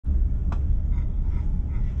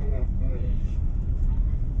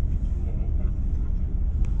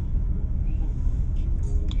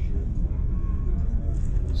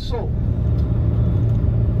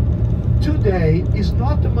stay is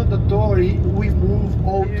not mandatory. We move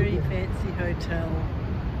all Very together. fancy hotel.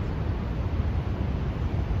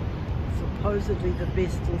 Supposedly the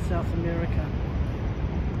best in South America.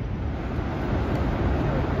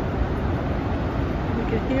 You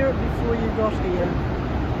could hear it before you got here.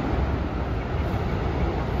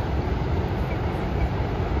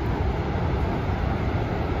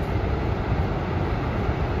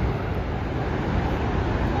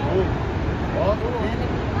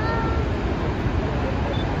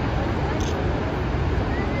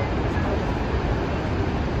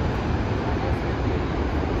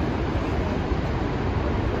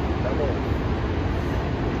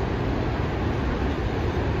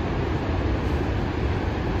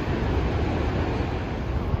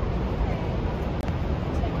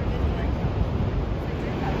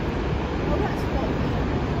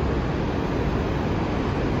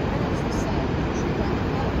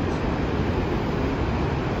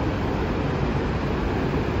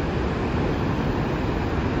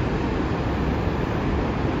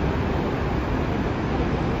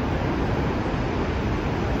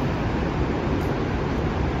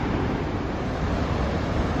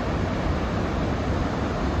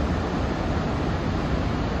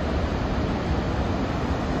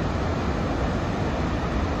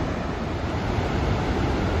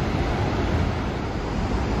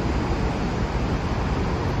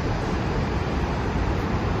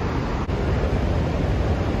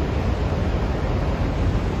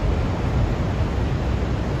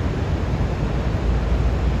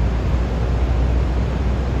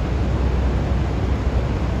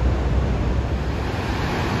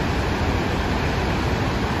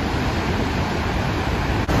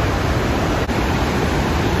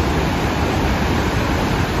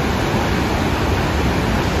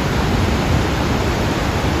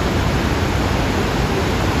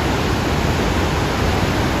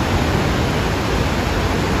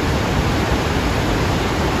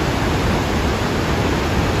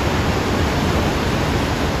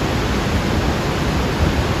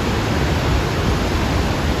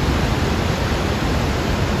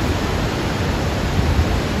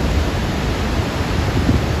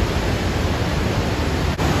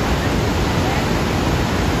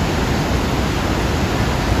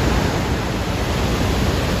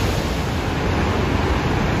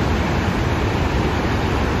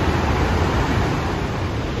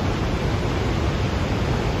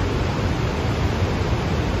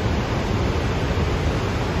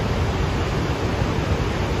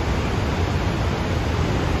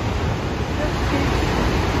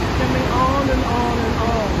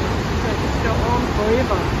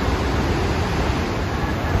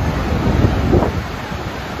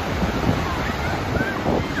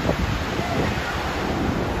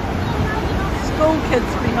 School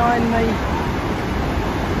kids behind me.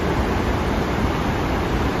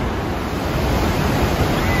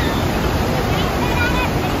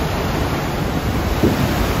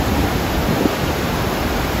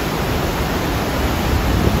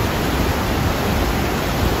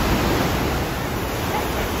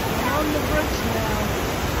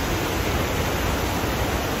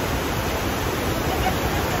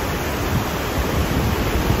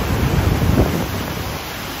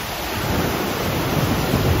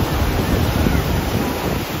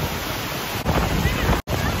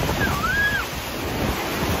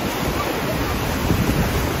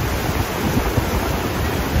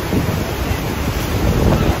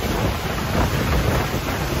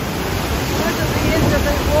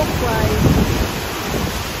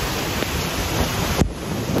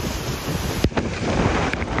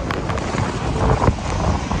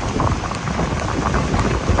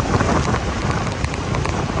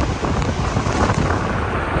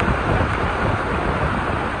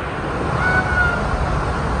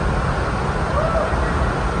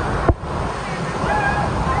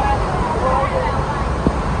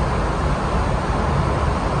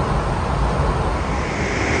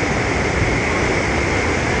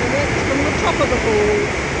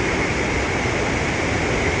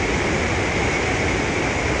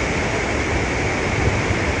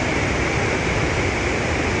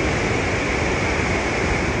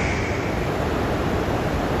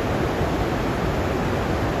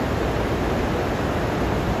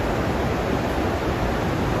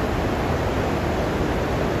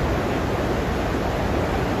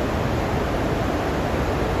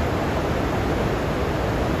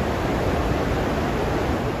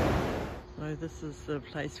 This is the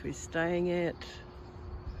place we're staying at.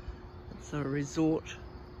 It's a resort.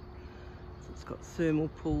 So it's got thermal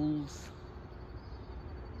pools.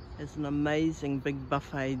 There's an amazing big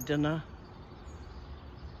buffet dinner.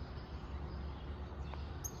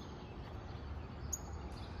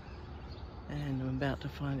 And I'm about to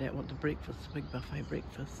find out what the breakfast, the big buffet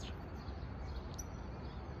breakfast.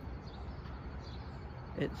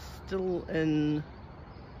 It's still in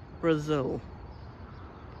Brazil.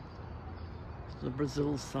 The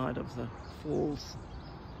Brazil side of the falls.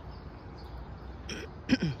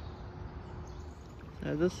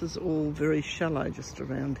 So this is all very shallow just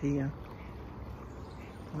around here.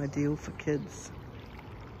 Ideal for kids.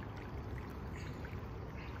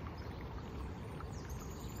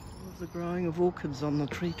 There's the growing of orchids on the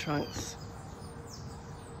tree trunks.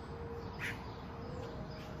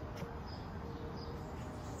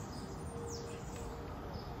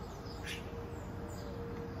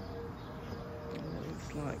 That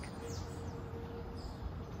looks like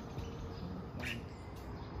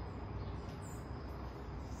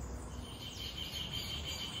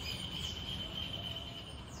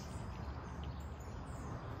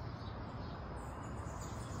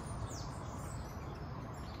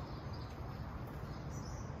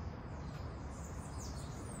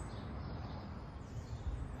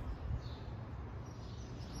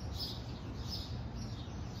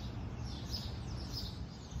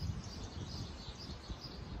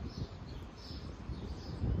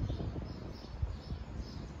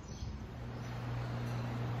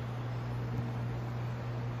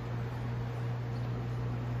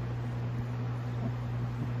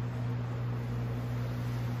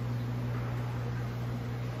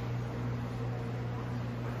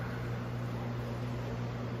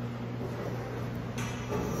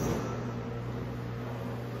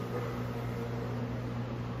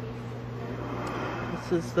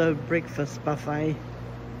this is the breakfast buffet.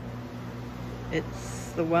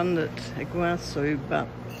 It's the one at Iguasu, but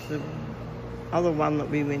the other one that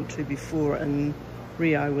we went to before in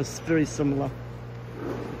Rio was very similar.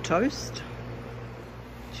 Toast,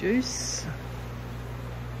 juice,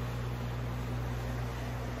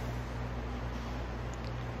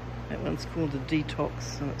 that one's called a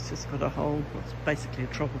detox, and it's just got a whole, it's basically a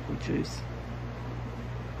tropical juice.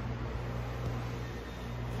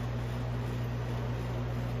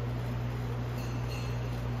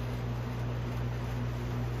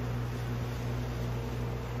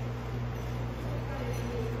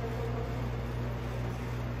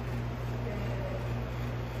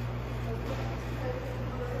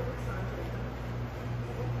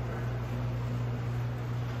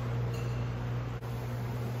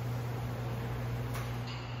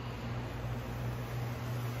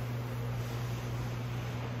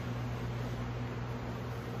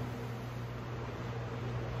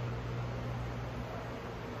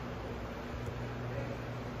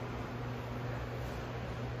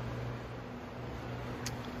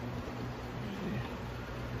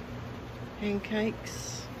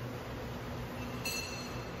 Pancakes. Not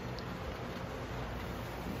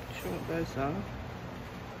sure what those are.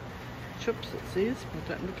 Chips, it says, but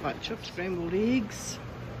don't look like chips. Scrambled eggs.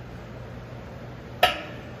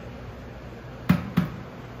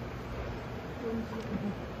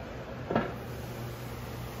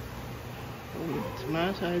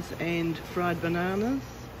 Tomatoes and fried bananas.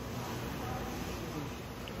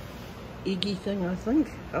 Eggy thing, I think.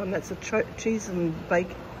 Oh, and that's a cheese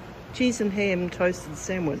and ham toasted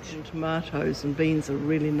sandwich. And tomatoes and beans are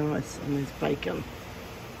really nice, and there's bacon.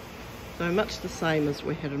 So much the same as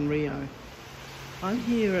we had in Rio. I'm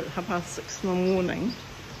here at 6:30 in the morning,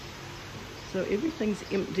 so everything's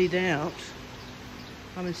emptied out.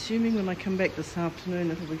 I'm assuming when I come back this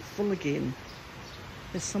afternoon it'll be full again.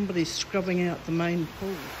 There's somebody scrubbing out the main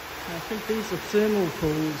pool. I think these are thermal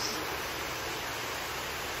pools.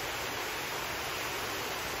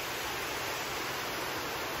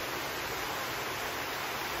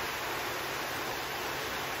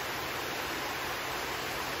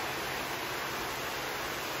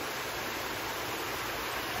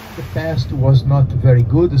 The past was not very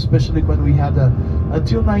good, especially when we had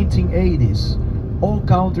until 1980s, all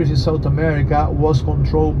countries in South America was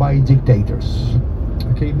controlled by dictators.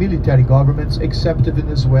 Okay, military governments, except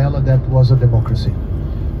Venezuela, that was a democracy.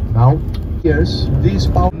 Now, here's this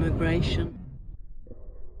power. Immigration.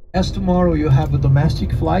 As tomorrow you have a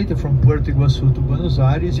domestic flight from Puerto Iguasu to Buenos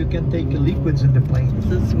Aires, you can take liquids in the plane.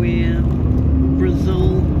 This is where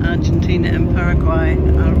Brazil, Argentina and Paraguay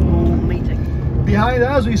are all meeting. Behind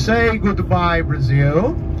us we say goodbye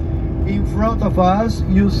Brazil. In front of us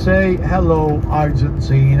you say hello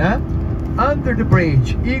Argentina. Under the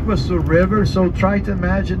bridge, Iguasu River, so try to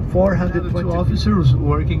imagine 422 officers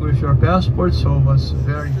working with your passport, so it was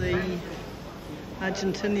very... The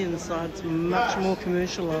Argentinian side's much more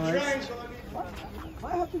commercialised.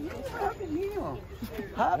 Happy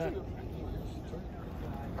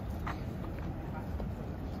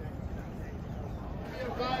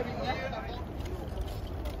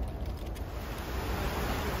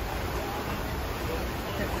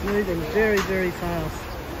moving very, very fast.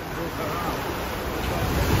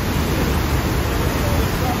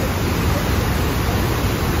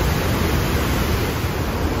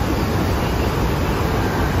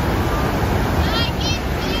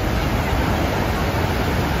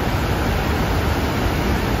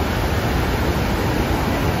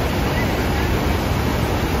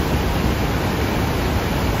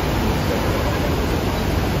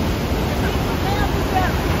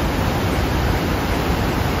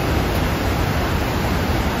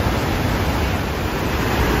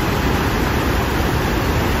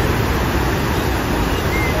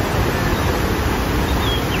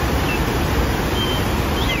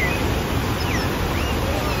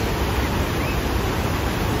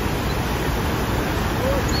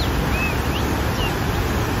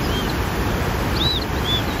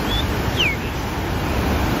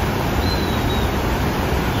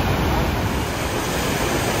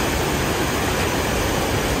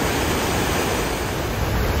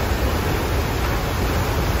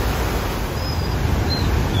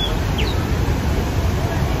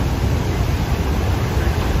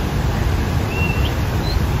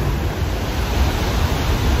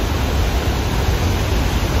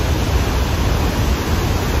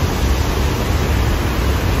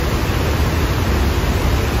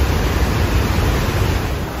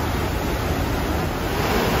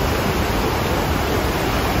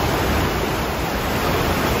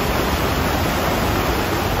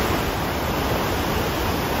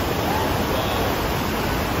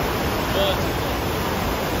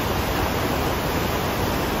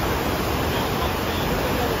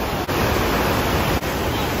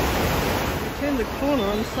 The corner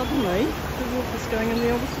and suddenly the walk is going in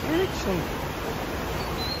the opposite direction.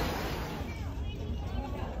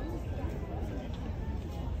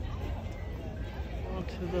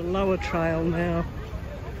 Onto the lower trail now,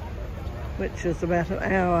 which is about an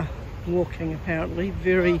hour walking apparently.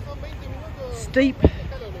 Very steep,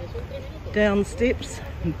 down steps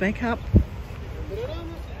and back up.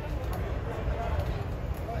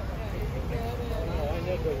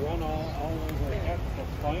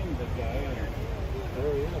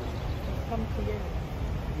 Come together.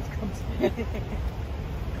 He's come together.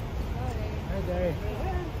 Hi there.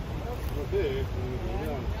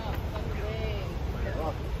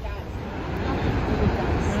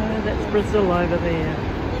 Oh, that's Brazil over there.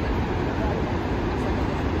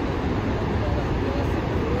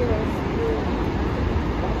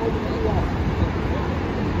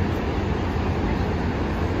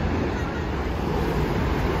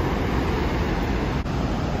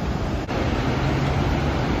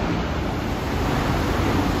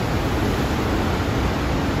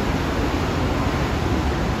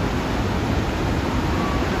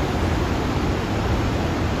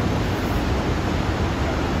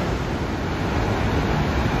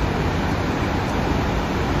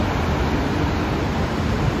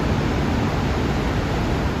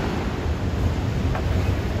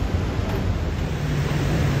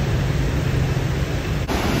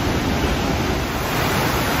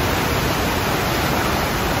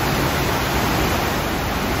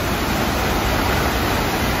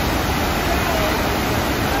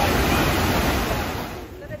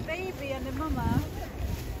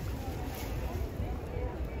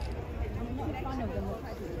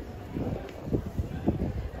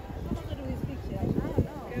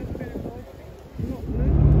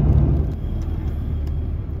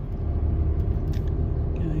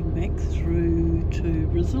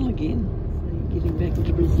 Brazil again. So getting back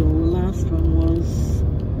into Brazil. The last one was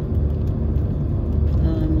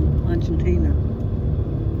Argentina.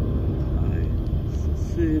 So it's the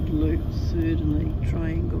third loop, third in the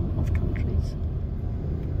triangle of countries.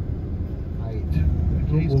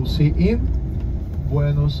 We'll see in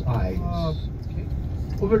Buenos Aires. Okay.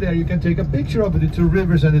 Over there you can take a picture of the two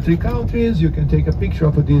rivers and the three countries. You can take a picture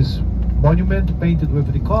of this monument painted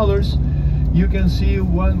with the colors. You can see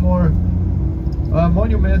one more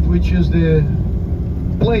monument, which is the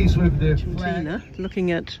place with the Argentina, flag.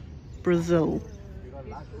 Looking at Brazil.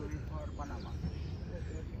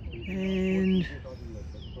 And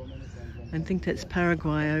I think that's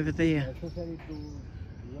Paraguay over there.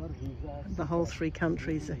 The whole three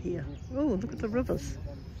countries are here. Oh, look at the rivers.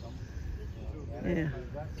 Yeah.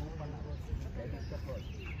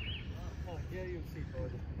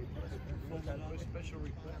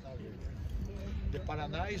 The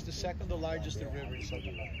Paraná is the second largest river in South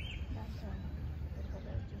America.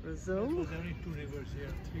 Brazil. There's only two rivers here.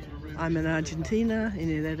 Three rivers. I'm in Argentina,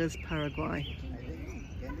 and that is Paraguay.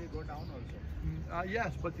 Can we go down also?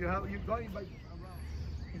 Yes, but you're going by around.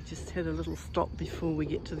 We just had a little stop before we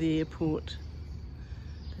get to the airport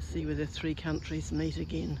to see where the three countries meet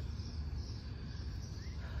again.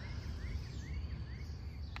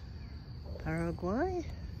 Paraguay,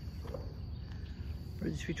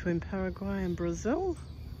 bridge between Paraguay and Brazil.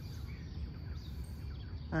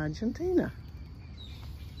 Argentina.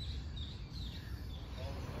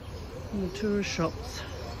 And the tourist shops.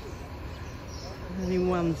 Only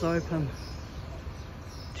one's open.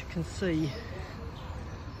 As you can see,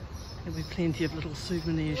 there'll be plenty of little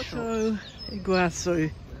souvenir shops.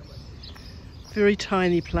 Iguasu. Very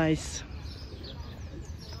tiny place.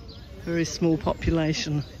 Very small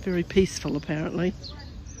population. Very peaceful apparently.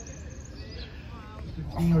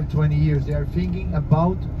 15 or 20 years, they are thinking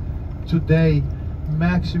about today,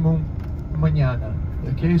 maximum mañana.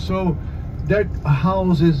 Okay, so their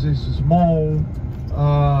houses is small.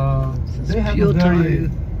 They have a very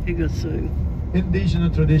Iguasu.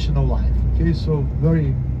 indigenous traditional life. Okay, so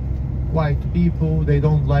very white people. They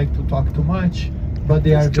don't like to talk too much, but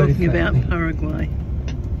they are very talking friendly. about Paraguay.